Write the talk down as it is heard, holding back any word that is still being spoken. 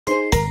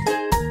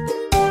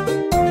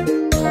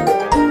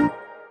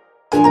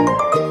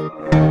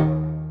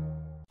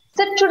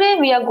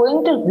we are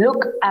going to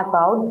look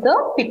about the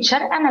picture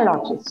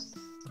analogies.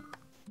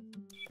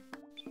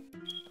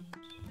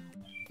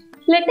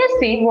 Let us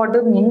see what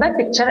do we mean by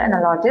picture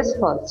analogies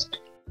first.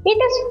 It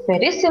is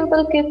very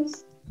simple,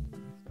 kids.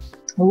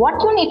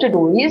 What you need to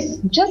do is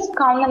just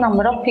count the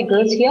number of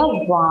figures here.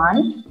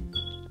 1,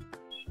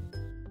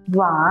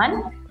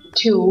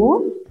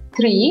 2,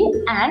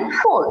 3 and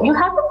 4. You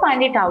have to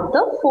find it out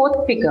the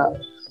fourth figure.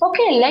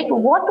 Okay, like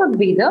what would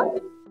be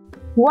the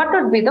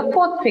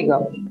fourth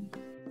figure?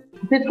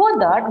 Before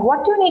that,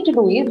 what you need to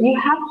do is you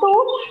have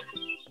to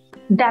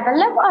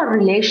develop a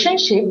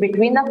relationship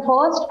between the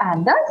first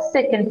and the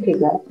second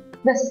figure.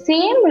 The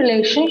same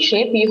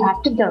relationship you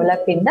have to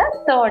develop in the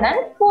third and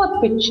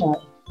fourth picture.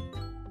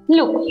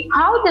 Look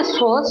how this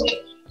first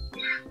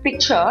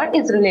picture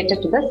is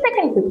related to the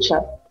second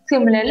picture.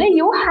 Similarly,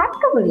 you have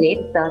to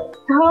relate the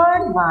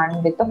third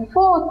one with the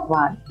fourth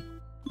one.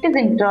 It is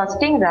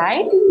interesting,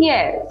 right?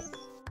 Yes.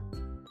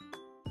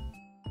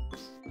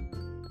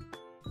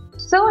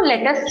 So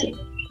let us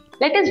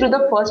do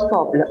the first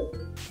problem.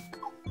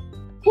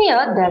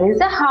 Here there is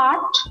a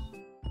heart.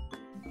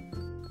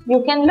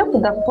 You can look,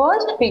 the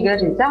first figure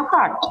is a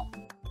heart.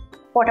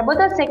 What about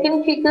the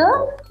second figure?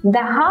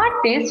 The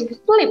heart is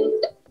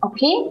flipped.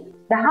 Okay,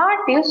 the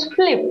heart is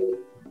flipped.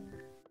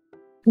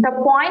 The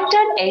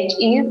pointed edge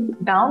is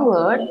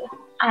downward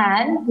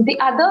and the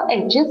other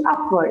edge is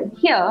upward.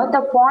 Here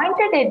the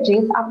pointed edge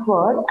is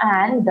upward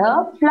and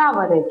the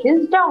flower edge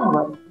is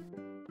downward.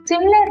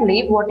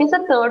 Similarly, what is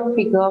the third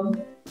figure?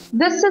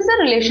 This is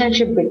a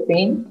relationship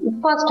between the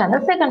first and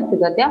the second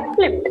figure. They are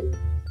flipped.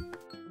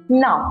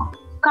 Now,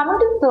 coming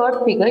to the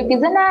third figure, it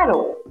is an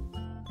arrow.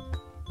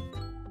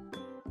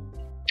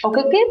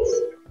 Okay,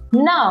 kids?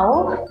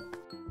 Now,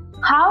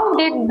 how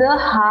did the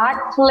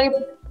heart flip?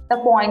 The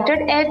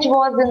pointed edge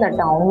was in the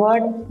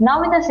downward.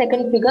 Now, in the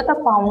second figure, the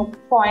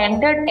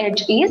pointed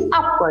edge is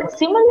upward.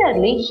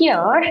 Similarly,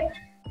 here,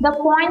 the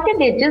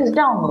pointed edge is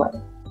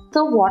downward.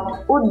 So,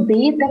 what would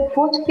be the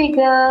fourth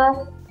figure?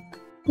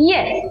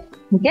 Yes.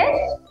 Guess?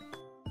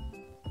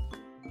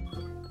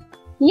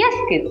 Yes,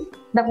 kids.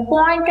 The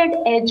pointed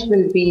edge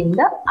will be in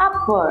the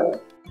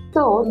upward.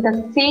 So,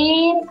 the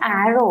same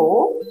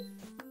arrow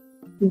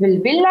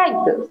will be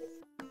like this.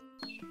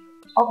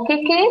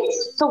 Okay,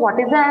 kids. So, what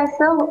is the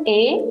answer?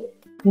 A.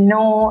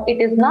 No,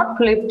 it is not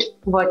flipped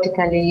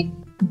vertically.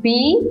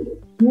 B.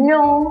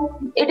 No,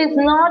 it is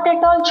not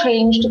at all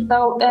changed.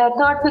 The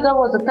third figure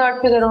was the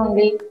third figure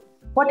only.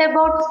 What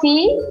about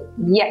C?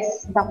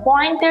 Yes, the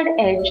pointed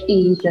edge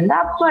is in the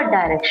upward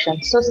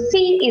direction. So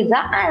C is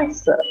the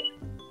answer.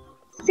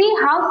 See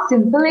how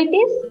simple it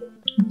is?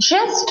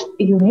 Just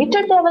you need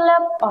to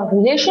develop a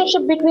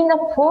relationship between the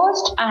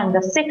first and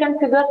the second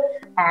figure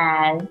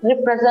and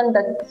represent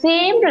the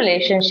same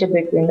relationship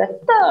between the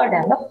third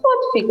and the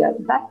fourth figure.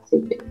 That's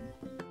it.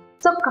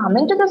 So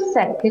coming to the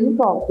second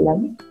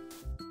problem.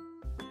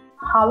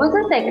 How is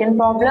the second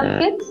problem,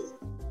 kids?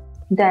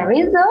 There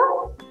is a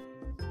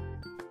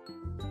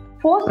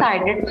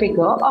four-sided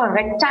figure or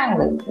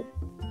rectangle.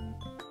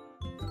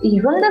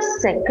 Even the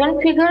second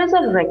figure is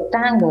a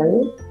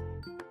rectangle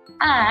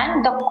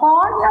and the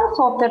corners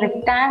of the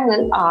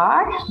rectangle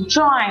are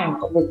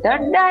joined with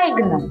the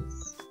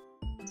diagonals.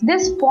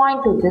 This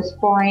point to this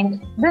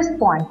point, this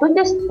point to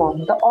this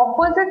point. The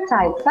opposite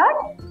sides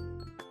are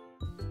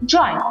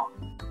joined.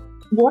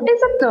 What is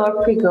the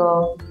third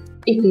figure?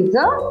 It is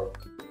a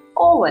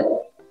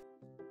oval.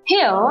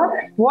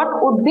 Here,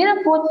 what would be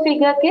the fourth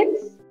figure,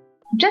 kids?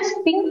 Just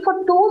think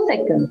for 2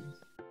 seconds.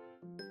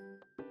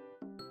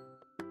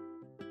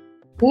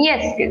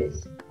 Yes,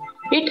 kids.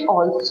 It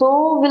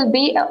also will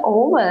be an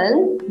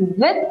oval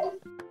with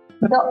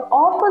the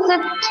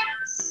opposite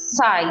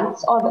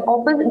sides or the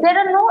opposite. There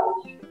are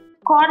no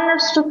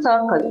corners to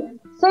circle.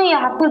 So you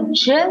have to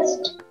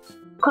just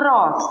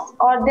cross,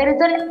 or there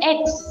is an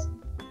X.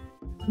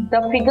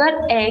 The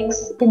figure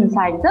X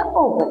inside the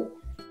oval.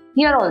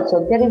 Here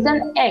also there is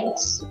an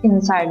X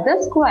inside the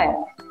square.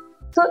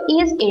 So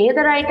is A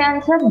the right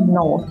answer?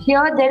 No.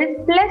 Here there is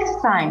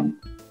plus sign.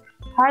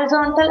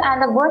 Horizontal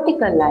and the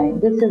vertical line.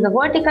 This is the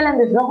vertical and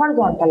this is the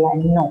horizontal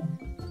line. No.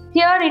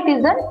 Here it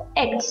is an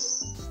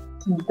X.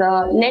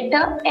 The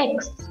letter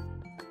X.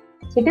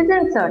 It is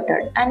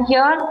inserted. And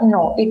here,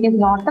 no, it is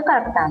not the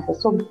correct answer.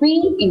 So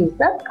B is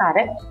the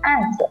correct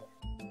answer.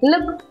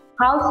 Look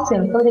how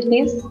simple it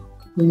is.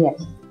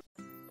 Yes.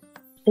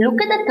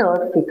 Look at the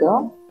third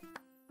figure.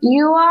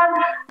 You are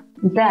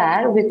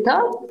there with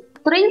a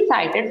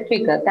three-sided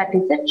figure, that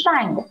is a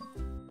triangle.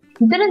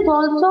 There is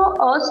also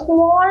a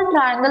small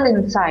triangle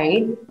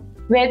inside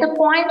where the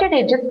pointed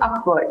edge is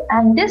upward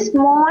and this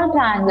small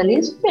triangle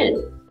is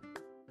filled.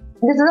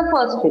 This is the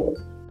first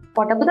figure.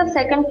 What about the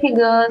second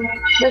figure?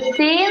 The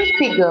same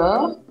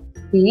figure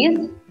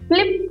is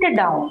flipped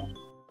down.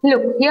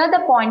 Look, here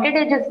the pointed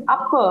edge is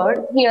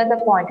upward, here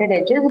the pointed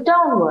edge is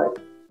downward.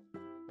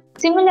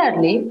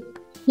 Similarly,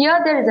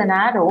 here there is an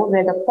arrow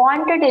where the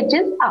pointed edge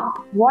is up.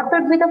 What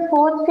would be the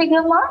fourth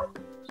figure, mark?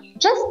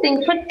 Just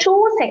think for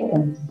 2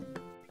 seconds.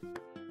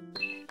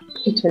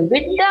 It will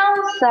be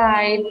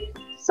downside.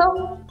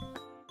 So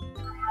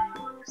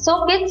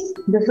So kids,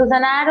 this is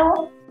an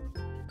arrow.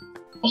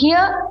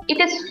 Here it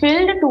is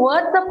filled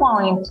towards the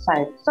point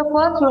side. So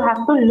first you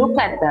have to look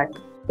at that.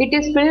 It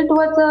is filled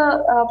towards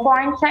the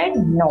point side?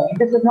 No,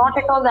 this is not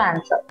at all the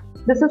answer.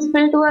 This is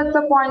filled towards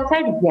the point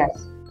side?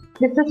 Yes.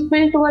 This is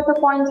filled towards the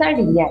point side?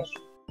 Yes.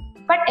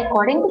 But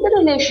according to the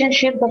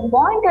relationship, the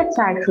pointed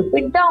side should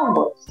be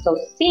downwards. So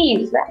C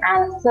is the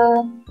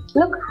answer.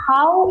 Look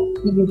how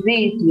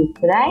easy it is,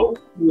 right?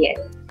 Yes.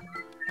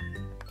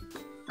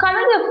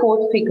 Coming to the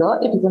fourth figure,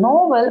 it is an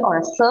oval or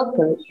a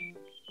circle.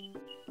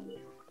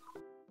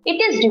 It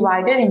is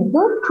divided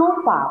into two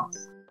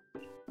parts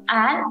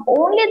and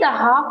only the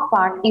half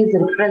part is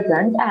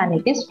represented and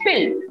it is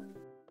filled.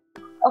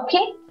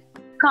 Okay.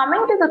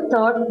 Coming to the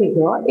third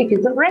figure, it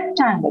is a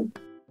rectangle.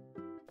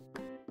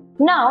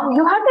 Now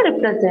you have to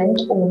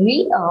represent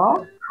only a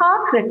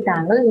half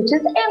rectangle which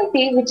is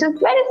empty, which is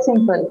very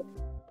simple,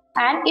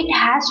 and it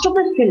has to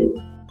be filled.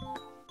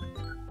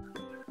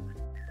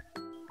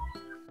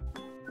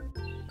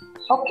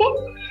 Okay,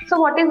 so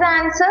what is the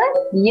answer?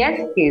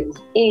 Yes kids,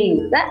 A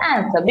is the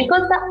answer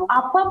because the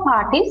upper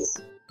part is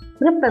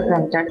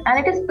represented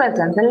and it is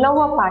present. The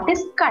lower part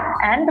is cut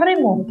and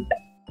removed.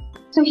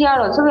 So here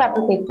also we have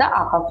to take the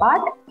upper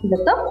part with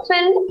the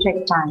filled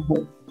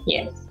rectangle.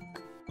 Yes.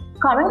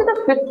 Coming to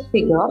the fifth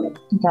figure,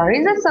 there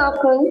is a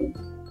circle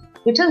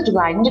which is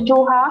divided into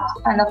two halves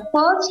and the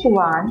first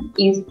one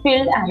is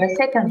filled and the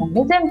second one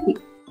is empty.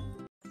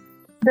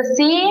 The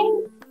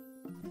same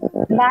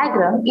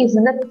diagram is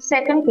in the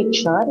second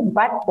picture,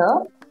 but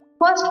the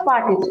first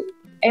part is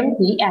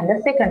empty and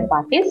the second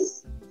part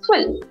is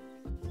filled.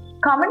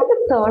 Coming to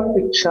the third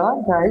picture,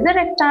 there is a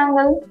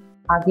rectangle.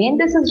 Again,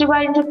 this is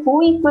divided into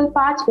two equal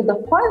parts with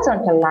a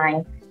horizontal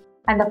line,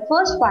 and the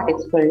first part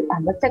is filled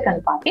and the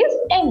second part is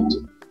empty.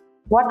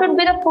 What would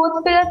be the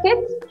fourth figure,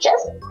 kids?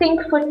 Just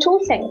think for 2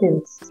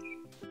 seconds.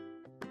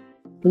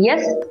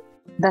 Yes,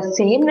 the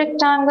same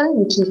rectangle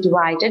which is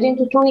divided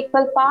into two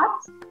equal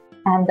parts,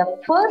 and the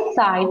first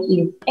side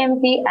is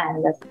empty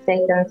and the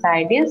second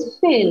side is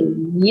filled.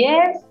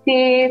 Yes,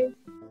 kids.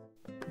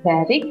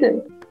 Very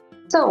good.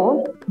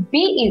 So,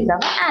 B is our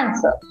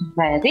answer.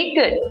 Very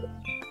good.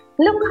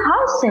 Look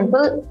how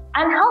simple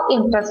and how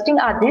interesting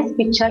are these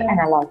picture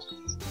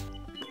analogies.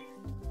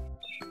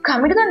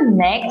 Coming to the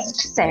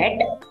next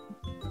set,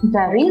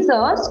 there is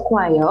a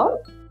square.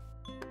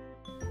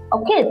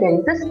 Okay, there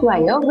is a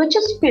square which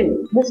is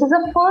filled. This is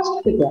the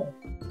first figure.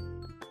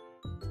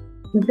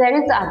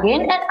 There is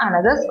again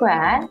another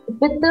square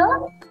with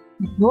the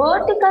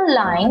vertical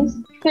lines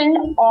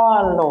filled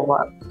all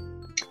over.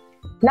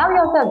 Now you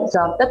have to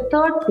observe the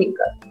third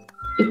figure.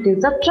 It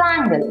is a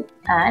triangle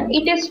and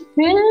it is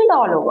filled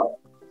all over.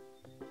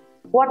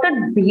 What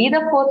would be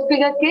the fourth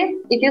figure,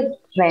 kids? It is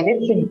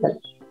very simple.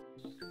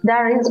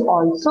 There is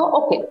also,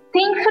 okay,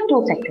 think for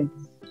 2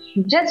 seconds.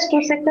 Just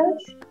 2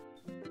 seconds.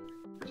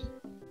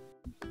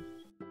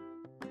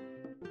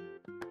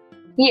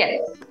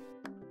 Yes.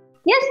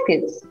 Yes,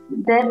 kids.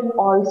 There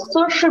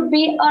also should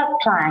be a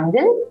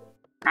triangle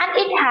and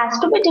it has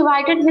to be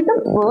divided with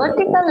the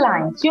vertical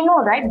lines. You know,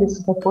 right? This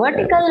is a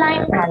vertical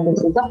line and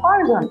this is a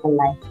horizontal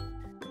line.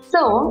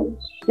 So,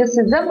 this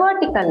is a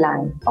vertical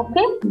line.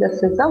 Okay,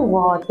 this is a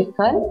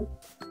vertical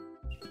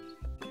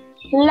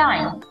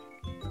line.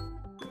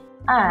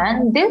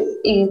 And this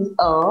is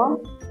a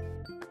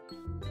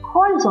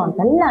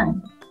horizontal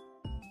line.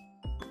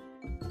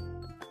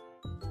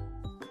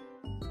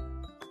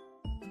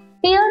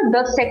 Here,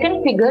 the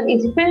second figure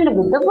is filled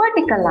with the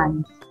vertical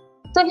lines.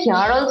 So, here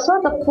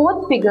also the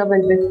fourth figure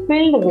will be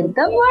filled with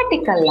the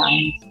vertical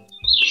lines.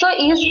 So,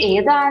 is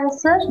A the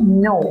answer?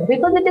 No,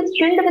 because it is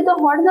filled with the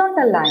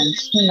horizontal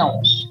lines.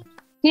 No.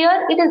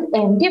 Here it is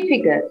empty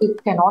figure.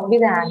 It cannot be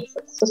the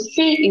answer. So,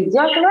 C is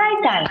your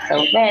right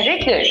answer.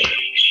 Very good.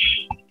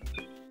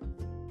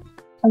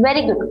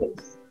 Very good,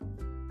 kids.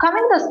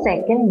 Coming to the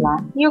second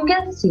one, you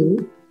can see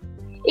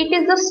it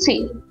is a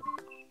C.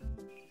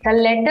 The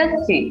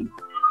letter C.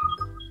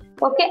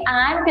 Okay,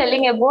 I am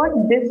telling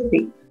about this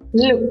C.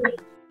 Look.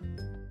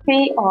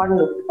 See or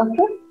look.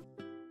 Okay.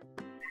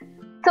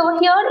 So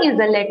here is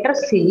the letter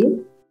C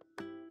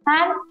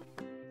and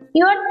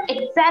you are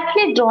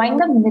exactly drawing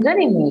the mirror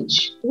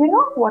image. You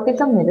know what is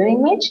a mirror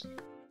image?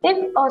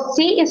 If a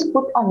C is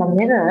put on the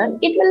mirror,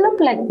 it will look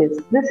like this.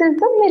 This is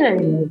the mirror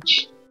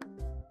image.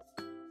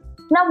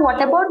 Now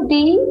what about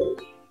D?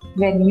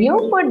 When you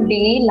put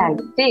D like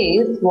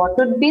this, what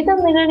would be the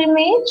mirror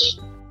image?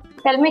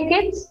 Tell me,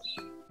 kids.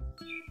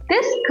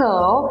 This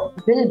curve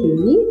will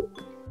be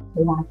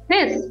like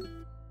this.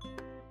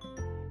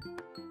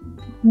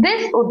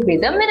 This would be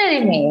the mirror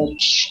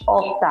image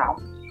of that.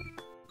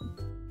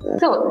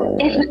 So,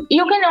 if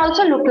you can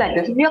also look like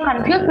this. If you are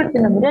confused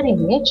between the mirror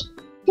image,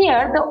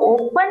 here the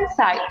open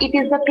side, it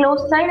is the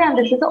closed side and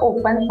this is the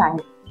open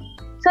side.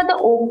 So, the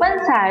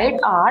open side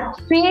are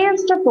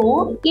faced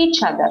to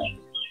each other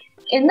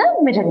in the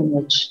mirror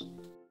image.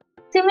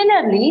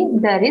 Similarly,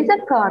 there is a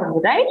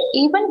curve, right?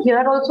 Even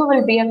here also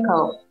will be a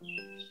curve.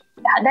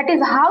 That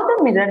is how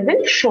the mirror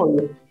will show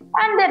you.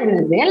 And there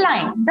will be a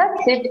line.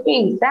 That's it.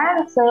 Is the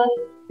answer.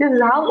 This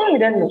is how the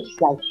mirror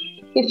looks like.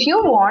 If you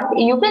want,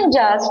 you can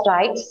just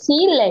write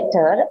C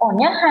letter on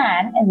your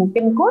hand and you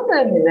can go to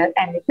the mirror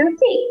and you can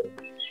see.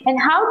 And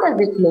how does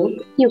it look?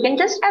 You can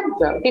just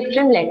observe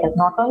different letters,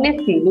 not only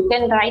C. You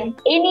can write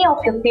any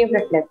of your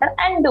favorite letter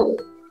and do.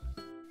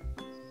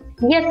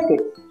 Yes,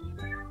 kids.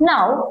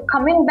 Now,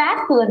 coming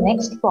back to the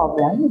next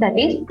problem, that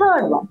is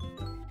third one.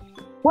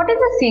 What is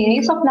the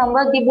series of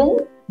numbers given?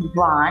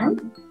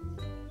 1,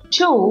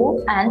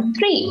 2 and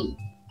 3.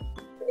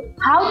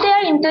 How they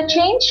are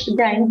interchanged?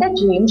 They are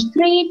interchanged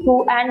 3,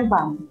 2 and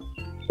 1.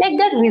 Like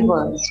that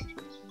reversed.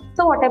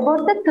 So what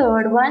about the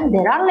third one?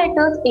 There are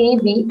letters A,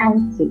 B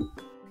and C.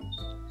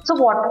 So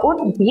what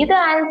would be the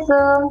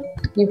answer?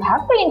 You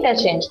have to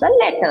interchange the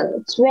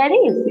letters. It's very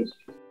easy.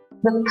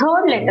 The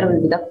third letter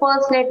will be the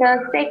first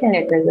letter, second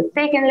letter is the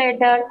second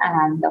letter,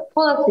 and the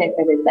first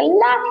letter is the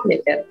last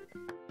letter.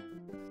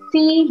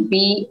 C,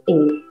 B,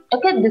 A.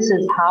 Okay, this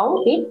is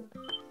how it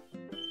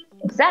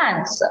is the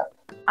answer.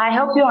 I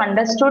hope you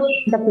understood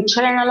the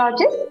picture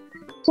analogies.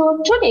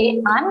 So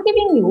today I am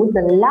giving you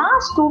the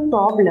last two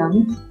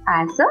problems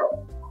as a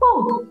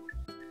homework.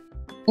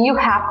 You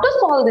have to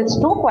solve these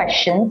two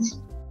questions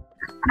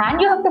and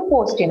you have to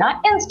post in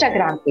our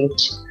Instagram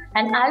page.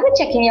 And I'll be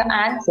checking your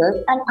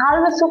answers and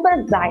I'll be super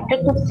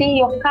excited to see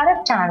your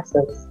correct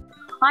answers.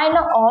 I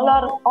know all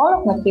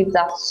of my kids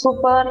are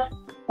super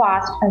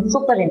fast and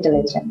super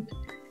intelligent.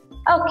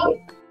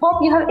 Okay,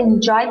 hope you have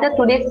enjoyed the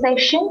today's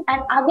session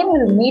and again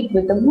we'll meet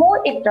with the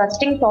more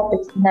interesting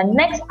topics in the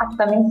next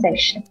upcoming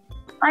session.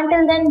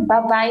 Until then,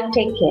 bye-bye,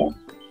 take care.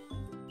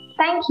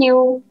 Thank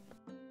you.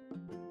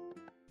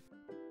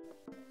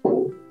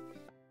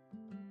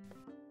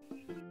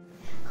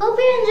 Hope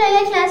you enjoy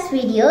our class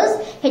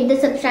videos. Hit the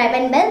subscribe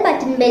and bell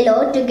button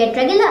below to get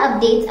regular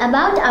updates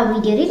about our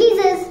video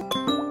releases.